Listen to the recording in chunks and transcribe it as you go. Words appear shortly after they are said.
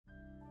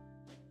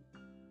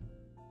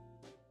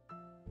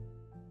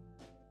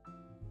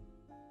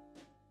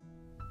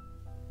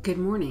Good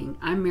morning.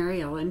 I'm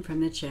MaryEllen from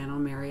the channel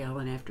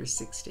MaryEllen After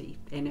 60.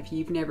 And if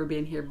you've never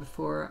been here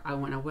before, I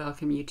want to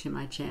welcome you to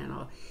my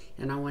channel.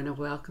 And I want to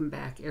welcome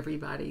back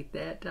everybody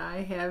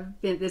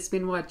that's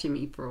been watching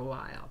me for a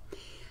while.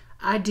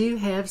 I do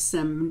have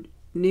some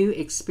new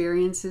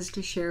experiences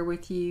to share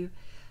with you,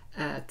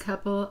 a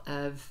couple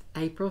of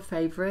April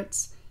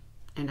favorites,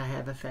 and I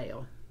have a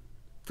fail.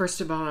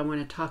 First of all, I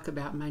want to talk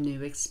about my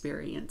new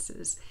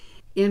experiences.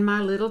 In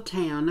my little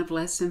town of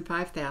less than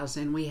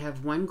 5,000, we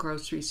have one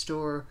grocery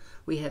store,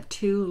 we have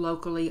two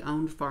locally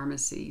owned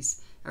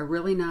pharmacies, a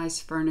really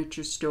nice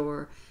furniture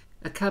store,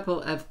 a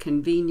couple of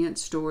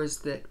convenience stores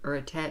that are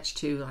attached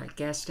to like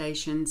gas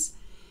stations,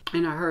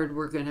 and I heard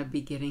we're going to be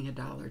getting a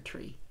Dollar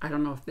Tree. I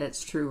don't know if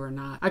that's true or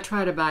not. I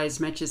try to buy as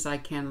much as I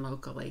can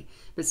locally,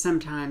 but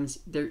sometimes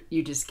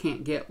you just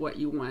can't get what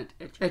you want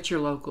at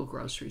your local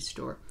grocery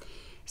store.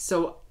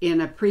 So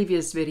in a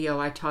previous video,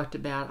 I talked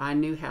about I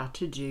knew how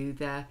to do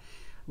the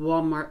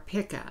Walmart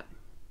pickup.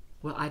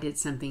 Well, I did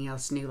something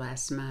else new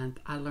last month.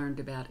 I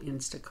learned about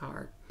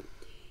Instacart.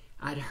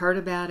 I'd heard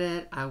about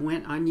it. I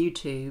went on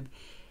YouTube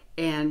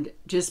and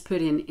just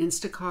put in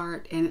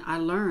Instacart, and I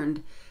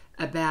learned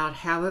about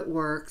how it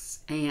works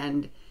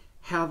and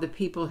how the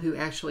people who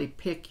actually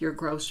pick your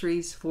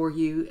groceries for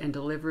you and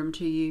deliver them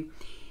to you.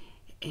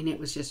 And it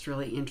was just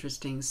really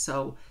interesting.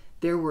 So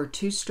there were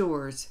two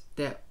stores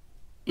that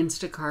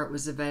Instacart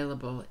was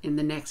available in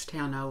the next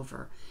town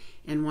over.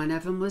 And one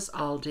of them was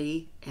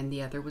Aldi and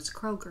the other was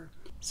Kroger.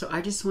 So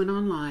I just went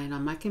online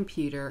on my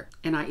computer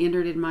and I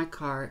entered in my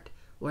cart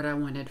what I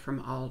wanted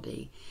from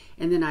Aldi.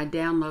 And then I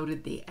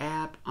downloaded the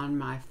app on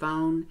my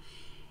phone,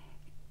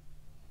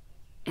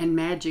 and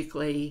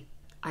magically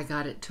I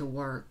got it to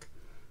work.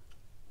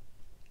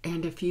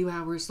 And a few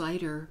hours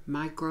later,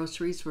 my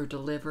groceries were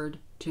delivered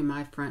to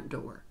my front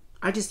door.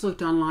 I just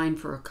looked online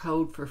for a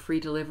code for free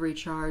delivery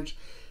charge.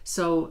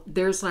 So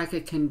there's like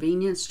a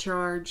convenience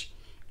charge,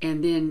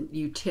 and then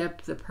you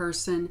tip the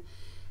person.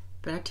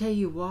 But I tell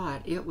you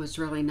what, it was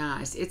really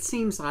nice. It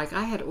seems like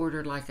I had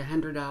ordered like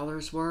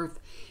 $100 worth,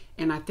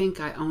 and I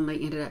think I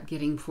only ended up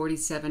getting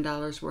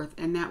 $47 worth,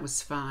 and that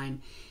was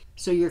fine.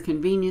 So your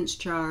convenience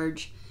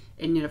charge,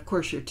 and then of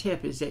course your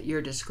tip is at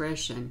your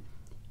discretion.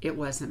 It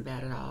wasn't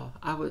bad at all.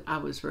 I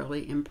was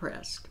really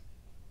impressed.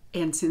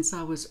 And since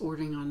I was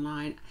ordering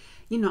online,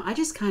 I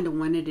just kind of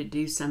wanted to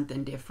do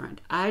something different.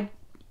 I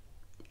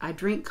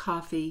drink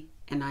coffee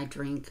and I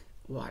drink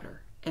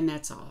water. And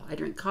that's all. I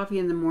drink coffee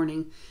in the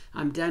morning.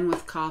 I'm done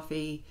with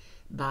coffee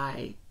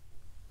by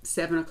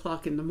 7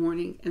 o'clock in the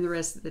morning, and the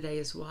rest of the day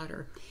is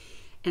water.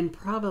 And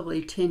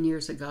probably 10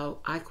 years ago,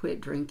 I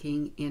quit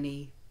drinking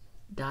any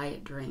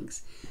diet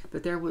drinks.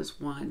 But there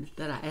was one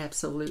that I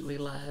absolutely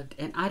loved.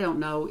 And I don't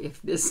know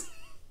if this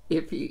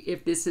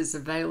is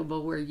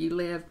available where you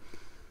live,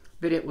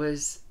 but it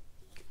was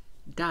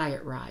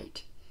Diet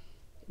Right,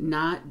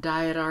 not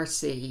Diet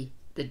RC.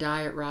 The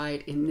Diet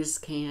Right in this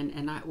can,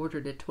 and I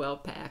ordered a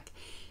 12-pack,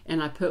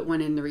 and I put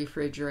one in the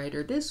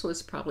refrigerator. This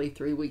was probably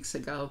 3 weeks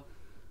ago.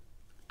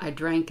 I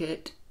drank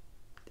it.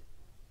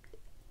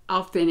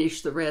 I'll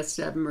finish the rest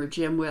of them, or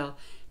Jim will,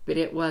 but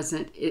it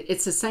wasn't.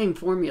 It's the same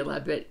formula,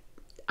 but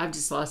I've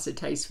just lost a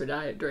taste for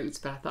diet drinks.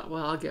 But I thought,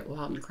 well, I'll get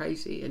wild and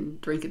crazy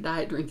and drink a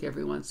diet drink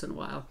every once in a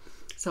while.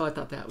 So I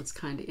thought that was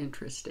kind of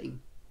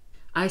interesting.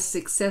 I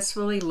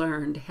successfully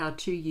learned how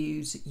to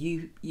use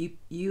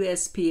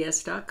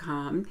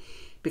USPS.com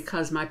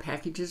because my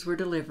packages were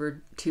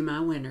delivered to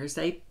my winners.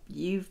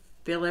 You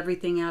fill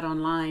everything out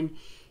online,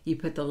 you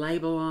put the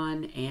label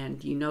on,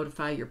 and you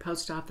notify your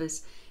post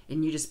office,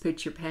 and you just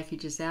put your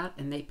packages out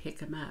and they pick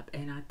them up.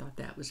 And I thought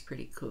that was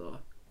pretty cool.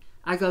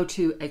 I go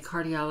to a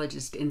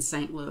cardiologist in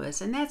St.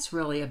 Louis, and that's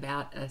really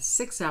about a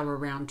 6-hour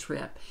round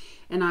trip,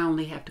 and I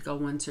only have to go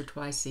once or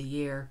twice a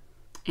year.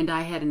 And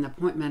I had an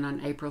appointment on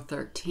April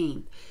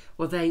 13th.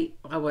 Well,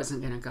 I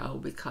wasn't going to go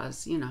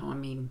because,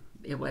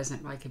 it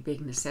wasn't like a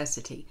big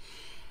necessity.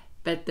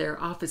 But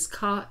their office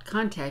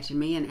contacted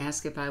me and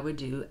asked if I would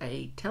do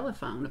a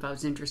telephone, if I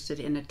was interested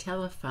in a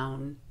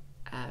telephone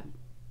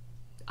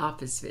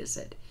office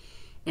visit.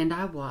 And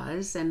I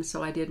was, and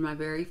so I did my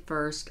very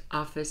first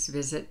office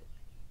visit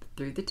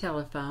through the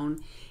telephone.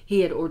 He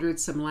had ordered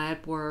some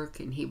lab work,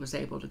 and he was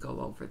able to go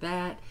over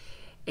that,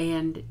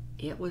 and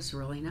it was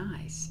really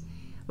nice.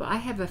 Well, I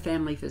have a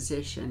family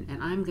physician,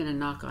 and I'm going to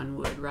knock on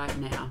wood right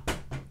now.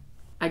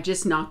 I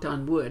just knocked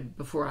on wood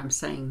before I'm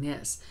saying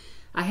this.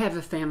 I have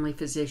a family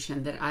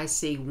physician that I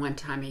see one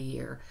time a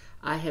year.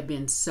 I have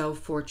been so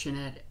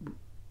fortunate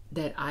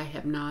that I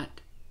have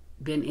not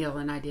been ill,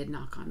 and I did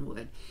knock on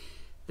wood,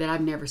 that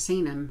I've never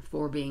seen him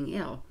for being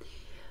ill.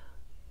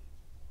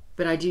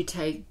 But I do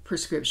take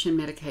prescription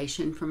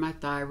medication for my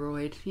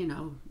thyroid,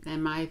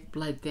 and my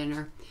blood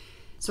thinner.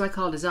 So I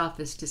called his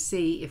office to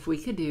see if we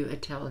could do a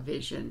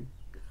television.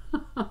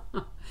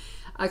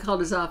 I called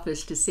his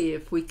office to see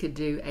if we could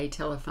do a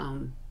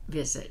telephone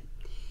visit.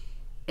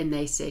 And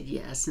they said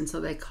yes. And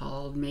so they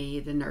called me,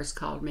 the nurse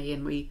called me,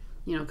 and we,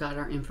 got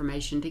our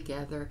information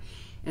together.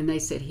 And they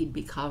said he'd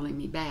be calling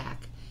me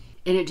back.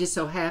 And it just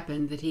so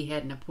happened that he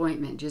had an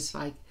appointment just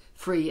like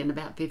free in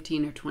about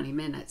 15 or 20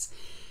 minutes.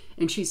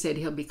 And she said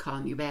he'll be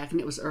calling you back. And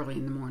it was early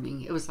in the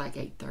morning. It was like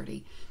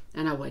 8:30,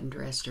 and I wasn't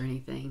dressed or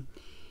anything.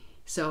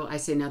 So I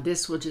said, now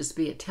this will just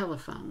be a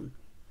telephone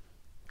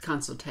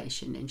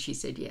consultation. And she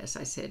said, yes.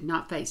 I said,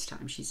 not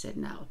FaceTime. She said,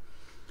 no.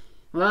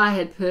 Well, I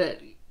had put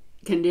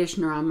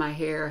conditioner on my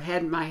hair,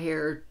 had my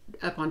hair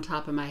up on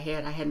top of my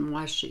head. I hadn't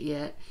washed it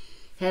yet.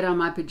 Had on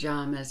my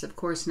pajamas, of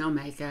course, no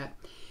makeup.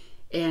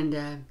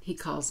 And he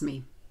calls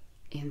me.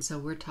 And so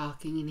we're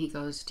talking, and he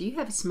goes, do you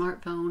have a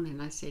smartphone?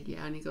 And I said,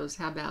 yeah. And he goes,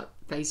 how about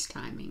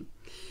FaceTiming?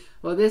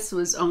 Well, this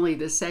was only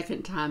the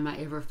second time I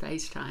ever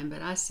FaceTime,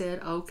 but I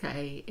said,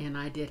 okay. And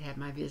I did have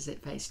my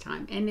visit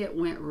FaceTime, and it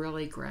went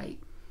really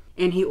great.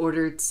 And he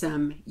ordered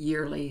some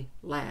yearly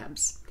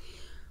labs.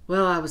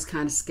 Well, I was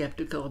kind of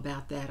skeptical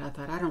about that. I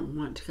thought, I don't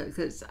want to,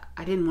 because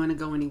I didn't want to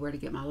go anywhere to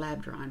get my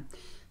lab drawn.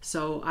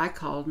 So I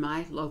called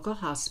my local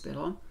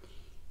hospital,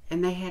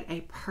 and they had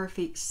a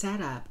perfect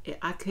setup.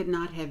 I could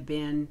not have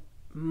been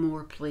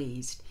more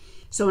pleased.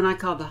 So when I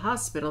called the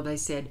hospital, they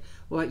said,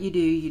 what you do,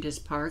 you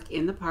just park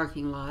in the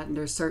parking lot, and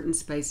there's certain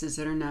spaces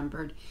that are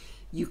numbered.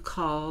 You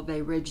call,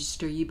 they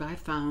register you by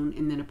phone,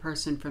 and then a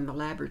person from the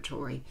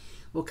laboratory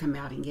will come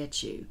out and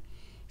get you.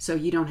 So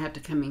you don't have to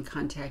come in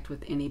contact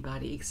with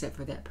anybody except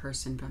for that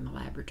person from the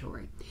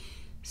laboratory.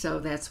 So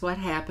that's what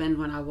happened.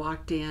 When I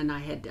walked in,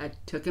 I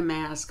took a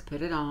mask,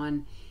 put it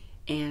on,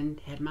 and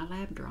had my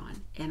lab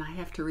drawn. And I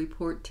have to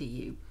report to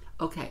you.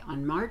 Okay,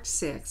 on March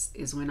 6th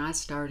is when I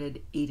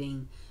started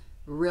eating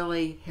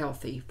really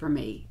healthy for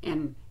me.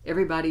 And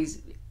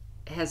everybody's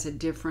has a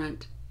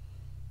different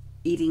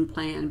eating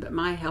plan, but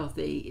my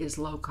healthy is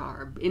low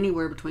carb,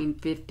 anywhere between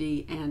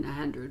 50 and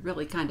 100,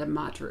 really kind of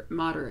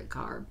moderate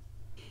carb.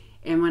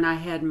 And when I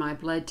had my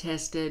blood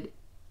tested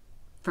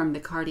from the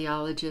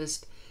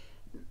cardiologist,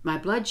 my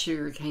blood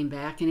sugar came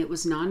back, and it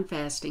was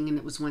non-fasting, and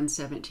it was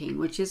 117,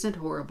 which isn't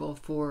horrible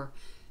for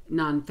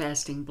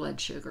non-fasting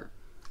blood sugar.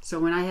 So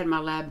when I had my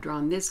lab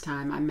drawn this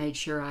time, I made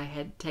sure I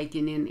had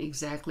taken in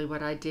exactly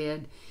what I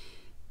did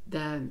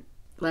the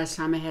last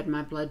time I had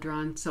my blood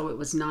drawn, so it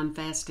was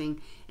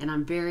non-fasting, and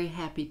I'm very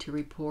happy to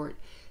report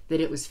that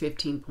it was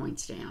 15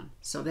 points down.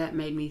 So that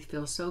made me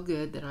feel so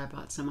good that I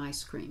bought some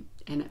ice cream.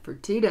 And for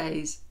 2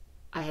 days,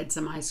 I had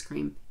some ice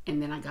cream,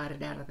 and then I got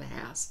it out of the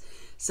house.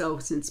 So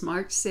since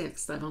March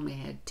 6th, I've only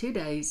had 2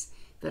 days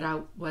that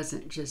I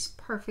wasn't just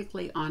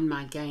perfectly on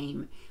my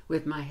game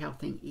with my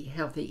healthy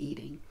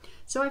eating.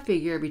 So I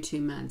figure every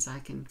 2 months I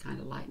can kind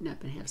of lighten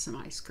up and have some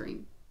ice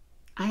cream.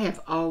 I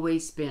have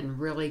always been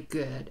really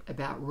good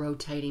about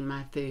rotating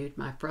my food,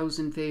 my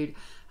frozen food.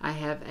 I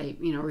have a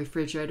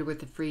refrigerator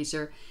with a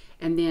freezer,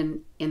 and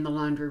then in the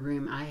laundry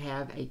room I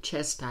have a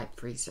chest type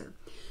freezer.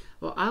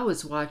 Well, I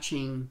was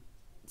watching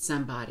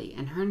somebody,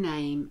 and her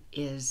name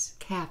is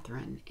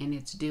Catherine, and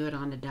it's Do It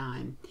on a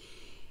Dime.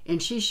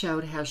 And she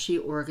showed how she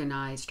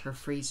organized her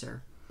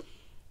freezer.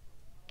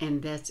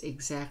 And that's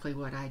exactly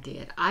what I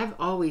did. I've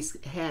always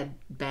had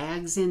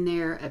bags in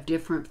there of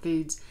different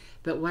foods,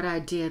 but what I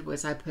did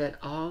was I put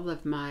all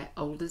of my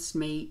oldest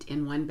meat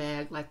in one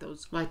bag, like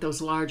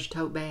those large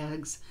tote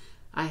bags.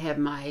 I have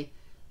my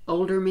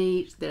older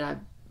meat that I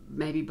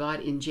maybe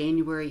bought in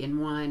January in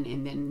one,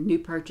 and then new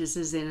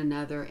purchases in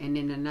another, and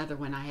in another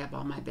one I have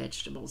all my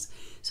vegetables.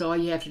 So all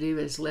you have to do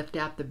is lift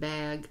out the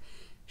bag,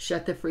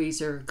 shut the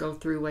freezer, go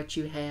through what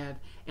you have.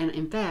 And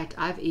in fact,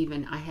 I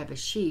have a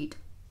sheet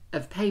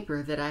of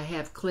paper that I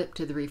have clipped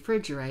to the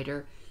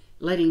refrigerator,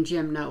 letting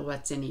Jim know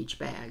what's in each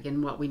bag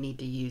and what we need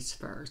to use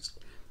first.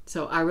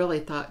 So I really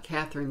thought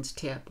Catherine's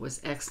tip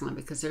was excellent,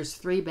 because there's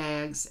 3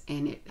 bags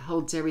and it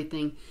holds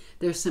everything.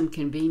 There's some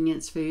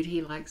convenience food.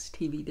 He likes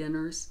TV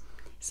dinners.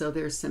 So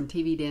there's some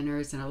TV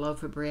dinners and a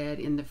loaf of bread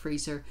in the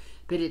freezer,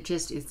 but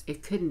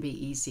it couldn't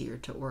be easier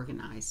to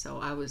organize. So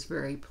I was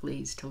very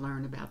pleased to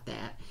learn about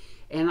that.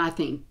 And I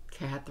think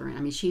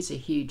Catherine, she's a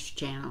huge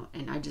channel,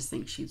 and I just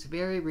think she's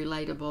very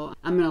relatable.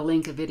 I'm going to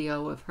link a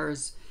video of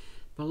hers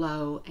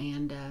below,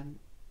 and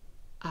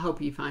I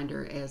hope you find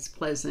her as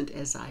pleasant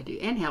as I do,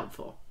 and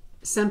helpful.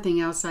 Something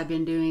else I've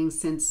been doing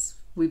since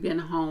we've been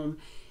home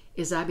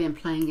is I've been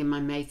playing in my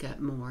makeup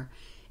more.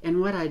 And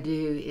what I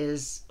do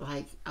is,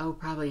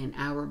 probably an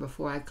hour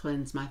before I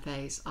cleanse my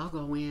face, I'll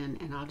go in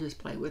and I'll just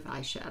play with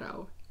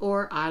eyeshadow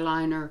or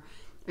eyeliner,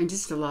 and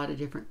just a lot of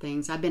different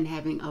things. I've been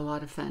having a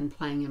lot of fun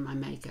playing in my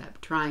makeup,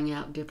 trying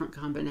out different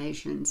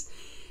combinations.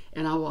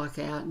 And I'll walk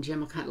out, and Jim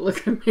will kind of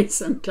look at me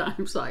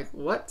sometimes like,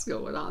 what's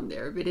going on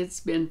there? But it's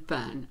been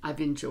fun. I've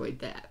enjoyed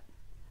that.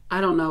 I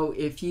don't know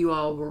if you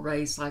all were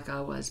raised like I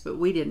was, but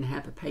we didn't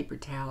have a paper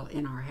towel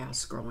in our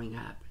house growing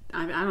up.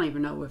 I don't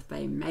even know if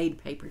they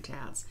made paper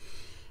towels.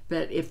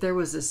 But if there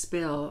was a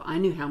spill, I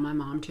knew how my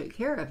mom took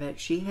care of it.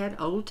 She had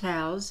old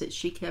towels that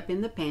she kept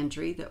in the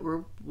pantry that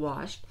were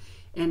washed.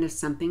 And if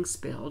something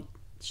spilled,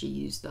 she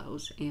used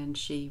those, and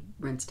she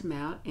rinsed them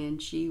out,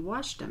 and she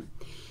washed them.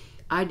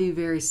 I do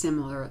very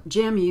similar.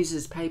 Jim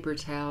uses paper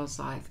towels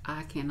like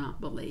I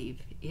cannot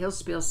believe. He'll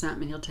spill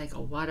something, he'll take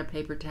a wad of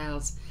paper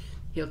towels,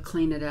 he'll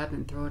clean it up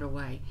and throw it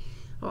away.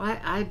 Well,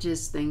 I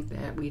just think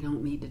that we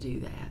don't need to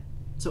do that.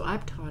 So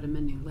I've taught him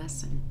a new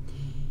lesson.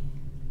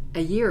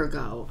 A year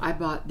ago, I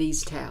bought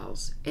these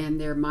towels, and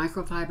they're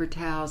microfiber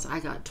towels. I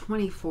got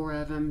 24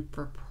 of them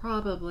for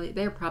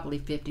they're probably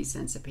 50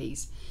 cents a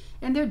piece,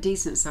 and they're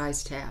decent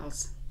sized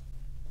towels.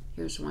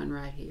 Here's one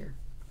right here.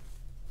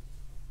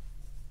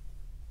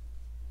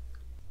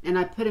 And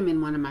I put them in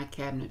one of my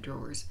cabinet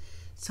drawers.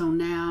 So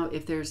now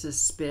if there's a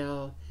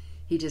spill,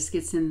 he just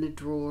gets in the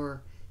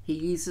drawer. He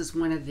uses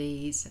one of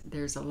these.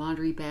 There's a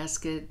laundry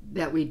basket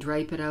that we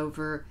drape it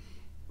over,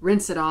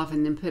 rinse it off,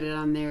 and then put it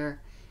on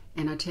there.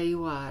 And I tell you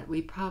what,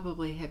 we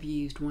probably have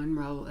used one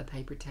roll of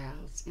paper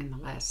towels in the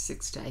last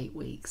 6 to 8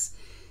 weeks.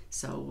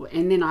 So,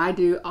 and then I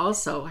do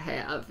also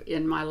have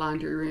in my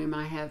laundry room,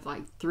 I have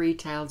like 3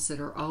 towels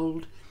that are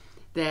old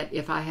that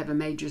if I have a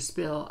major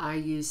spill, I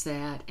use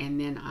that, and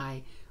then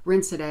I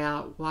rinse it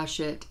out,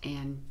 wash it,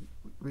 and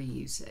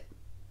reuse it.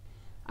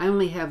 I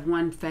only have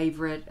one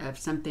favorite of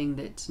something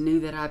that's new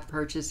that I've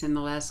purchased in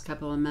the last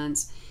couple of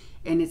months,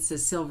 and it's a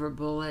silver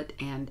bullet,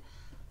 and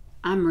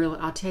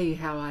I'll tell you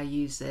how I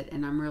use it,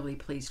 and I'm really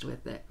pleased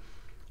with it.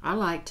 I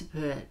like to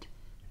put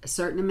a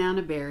certain amount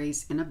of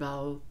berries in a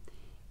bowl,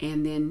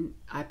 and then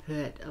I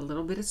put a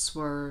little bit of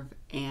swerve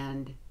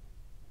and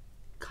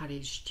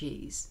cottage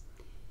cheese.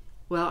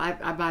 Well,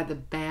 I buy the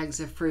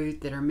bags of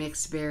fruit that are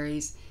mixed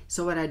berries.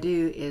 So what I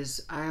do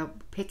is I'll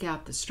pick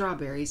out the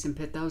strawberries and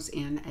put those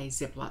in a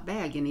Ziploc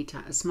bag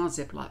anytime, a small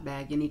Ziploc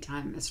bag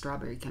anytime a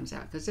strawberry comes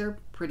out, because they're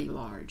pretty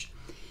large.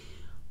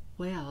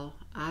 Well,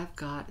 I've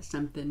got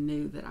something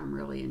new that I'm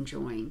really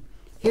enjoying.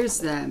 Here's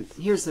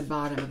the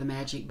bottom of the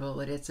magic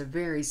bullet. It's a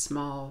very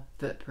small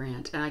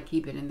footprint, and I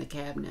keep it in the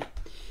cabinet.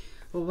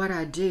 Well, what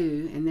I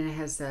do, and then it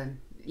has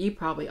you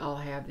probably all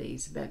have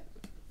these, but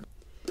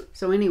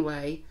so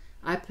anyway,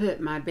 I put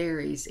my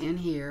berries in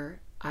here.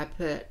 I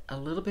put a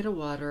little bit of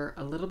water,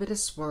 a little bit of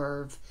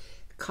swerve,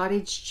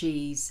 cottage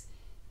cheese,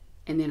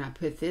 and then I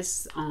put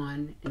this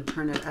on and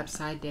turn it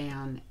upside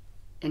down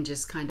and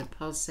just kind of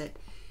pulse it.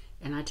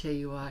 And I tell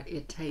you what,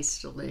 it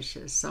tastes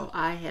delicious. So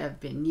I have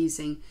been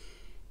using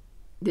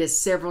this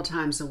several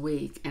times a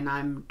week, and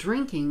I'm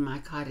drinking my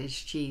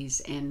cottage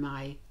cheese and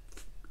my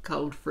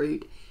cold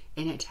fruit,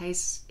 and it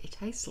tastes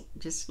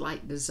just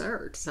like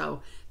dessert.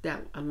 So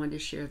that I wanted to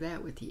share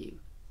that with you.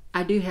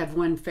 I do have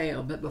one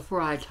fail, but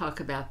before I talk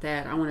about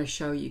that, I want to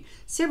show you.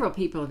 Several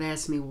people have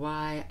asked me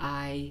why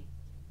I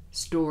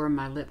store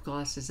my lip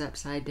glosses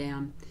upside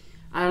down.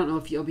 I don't know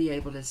if you'll be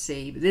able to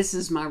see, but this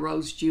is my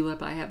rose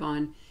julep I have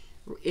on.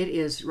 It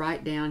is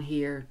right down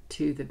here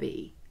to the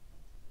B.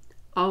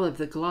 All of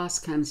the gloss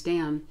comes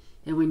down,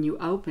 and when you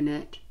open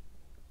it,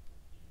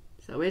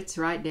 so it's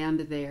right down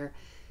to there.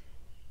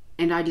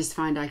 And I just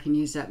find I can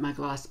use up my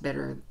gloss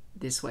better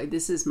this way.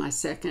 This is my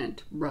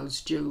second rose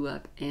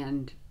julep,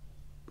 and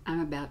I'm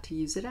about to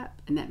use it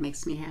up, and that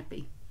makes me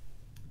happy.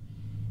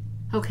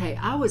 Okay,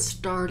 I was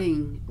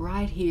starting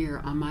right here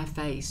on my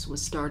face,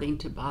 was starting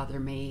to bother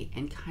me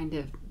and kind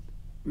of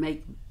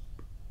make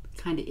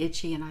kind of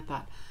itchy, and I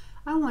thought,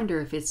 I wonder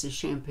if it's a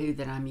shampoo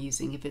that I'm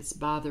using, if it's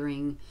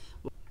bothering,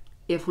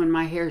 if when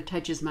my hair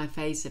touches my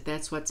face, if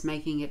that's what's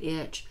making it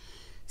itch.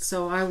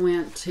 So I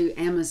went to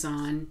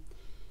Amazon,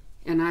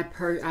 and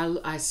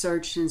I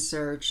searched and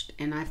searched,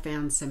 and I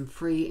found some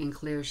free and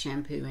clear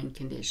shampoo and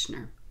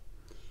conditioner.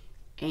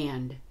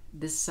 And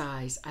this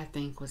size, I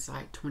think, was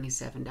like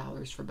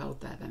 $27 for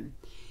both of them.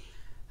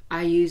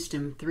 I used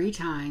them 3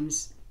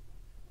 times,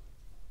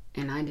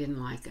 and I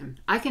didn't like them.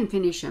 I can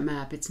finish them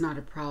up, it's not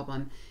a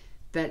problem,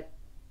 but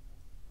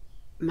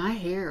my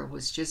hair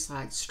was just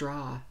like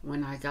straw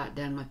when I got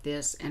done with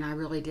this, and I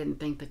really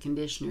didn't think the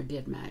conditioner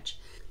did much.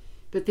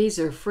 But these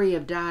are free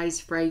of dyes,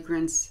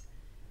 fragrance,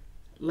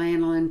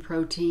 lanolin,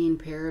 protein,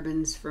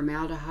 parabens,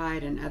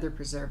 formaldehyde, and other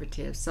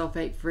preservatives,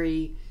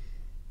 sulfate-free,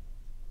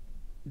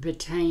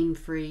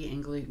 betaine-free,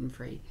 and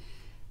gluten-free.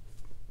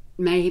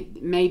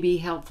 May be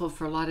helpful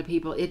for a lot of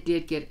people. It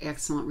did get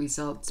excellent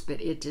results, but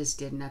it just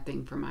did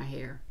nothing for my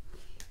hair.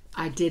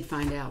 I did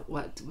find out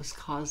what was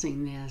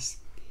causing this.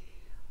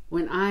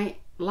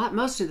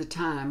 Most of the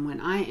time when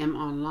I am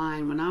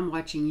online, when I'm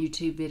watching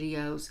YouTube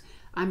videos,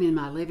 I'm in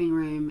my living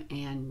room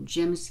and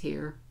Jim's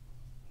here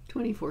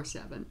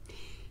 24/7.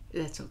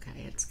 That's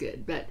okay, it's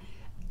good. But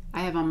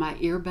I have on my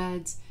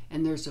earbuds,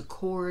 and there's a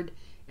cord,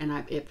 and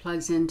it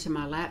plugs into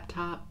my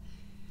laptop.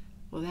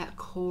 Well, that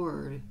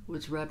cord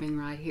was rubbing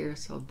right here,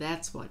 so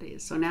that's what it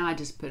is. So now I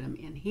just put them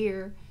in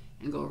here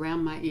and go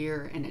around my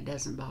ear, and it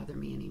doesn't bother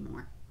me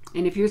anymore.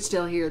 And if you're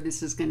still here,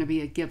 this is going to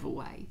be a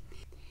giveaway.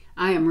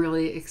 I am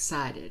really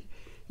excited.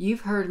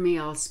 You've heard me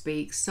all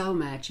speak so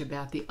much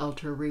about the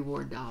Ultra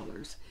Reward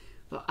dollars.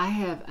 Well, I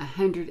have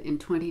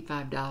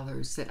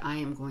 $125 that I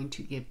am going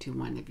to give to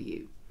one of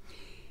you.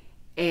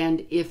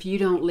 And if you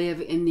don't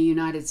live in the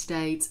United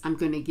States, I'm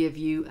going to give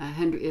you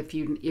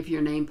 $100 if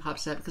your name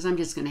pops up, because I'm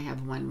just going to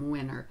have one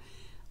winner.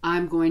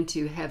 I'm going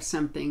to have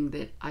something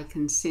that I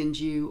can send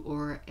you,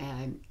 or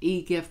an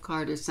e-gift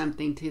card or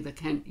something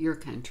to your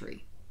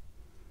country.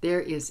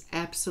 There is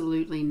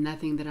absolutely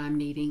nothing that I'm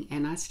needing,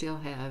 and I still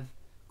have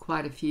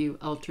quite a few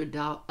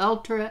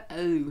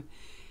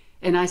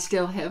And I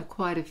still have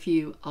quite a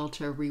few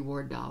Ulta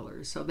reward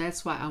dollars. So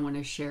that's why I want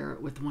to share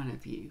it with one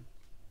of you.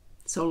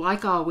 So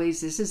like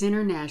always, this is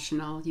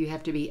international. You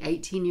have to be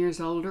 18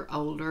 years old or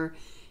older.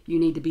 You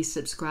need to be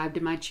subscribed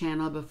to my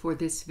channel before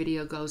this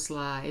video goes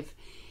live.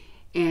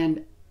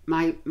 And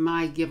my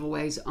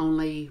giveaways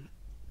only,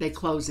 they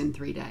close in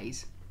 3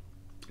 days.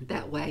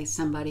 That way,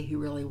 somebody who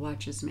really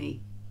watches me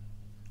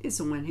is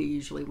the one who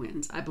usually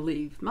wins, I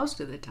believe, most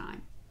of the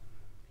time.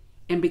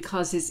 And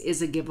because this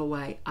is a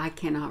giveaway, I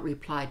cannot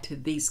reply to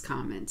these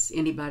comments,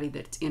 anybody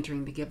that's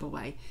entering the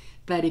giveaway.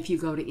 But if you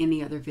go to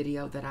any other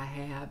video that I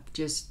have,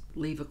 just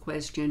leave a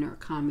question or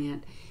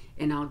comment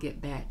and I'll get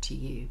back to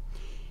you.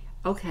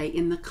 Okay,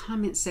 in the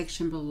comment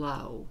section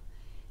below,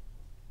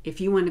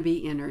 if you want to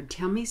be entered,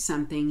 tell me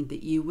something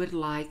that you would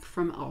like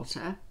from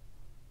Ulta.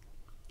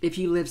 If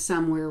you live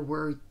somewhere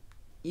where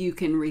you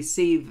can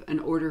receive an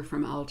order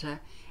from Ulta,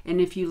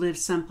 and if you live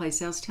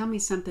someplace else, tell me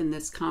something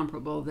that's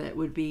comparable that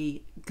would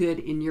be good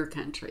in your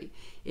country,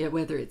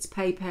 whether it's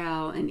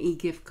PayPal, an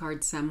e-gift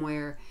card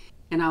somewhere,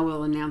 and I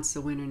will announce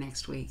the winner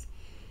next week.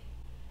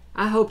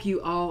 I hope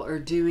you all are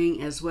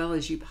doing as well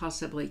as you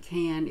possibly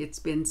can. It's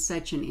been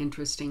such an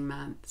interesting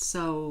month,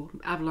 so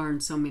I've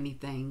learned so many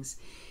things.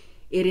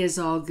 It is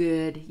all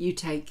good. You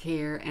take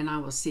care, and I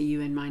will see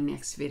you in my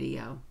next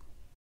video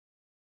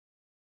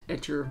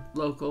at your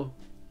local.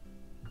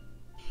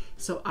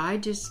 So I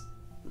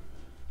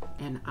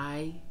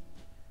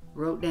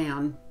wrote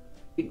down,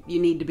 you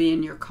need to be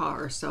in your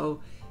car,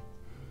 so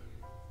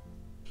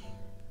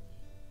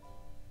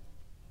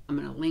I'm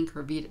going to link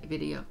her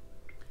video.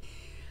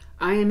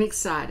 I am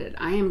excited.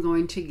 I am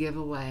going to give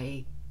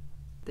away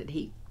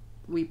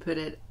we put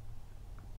it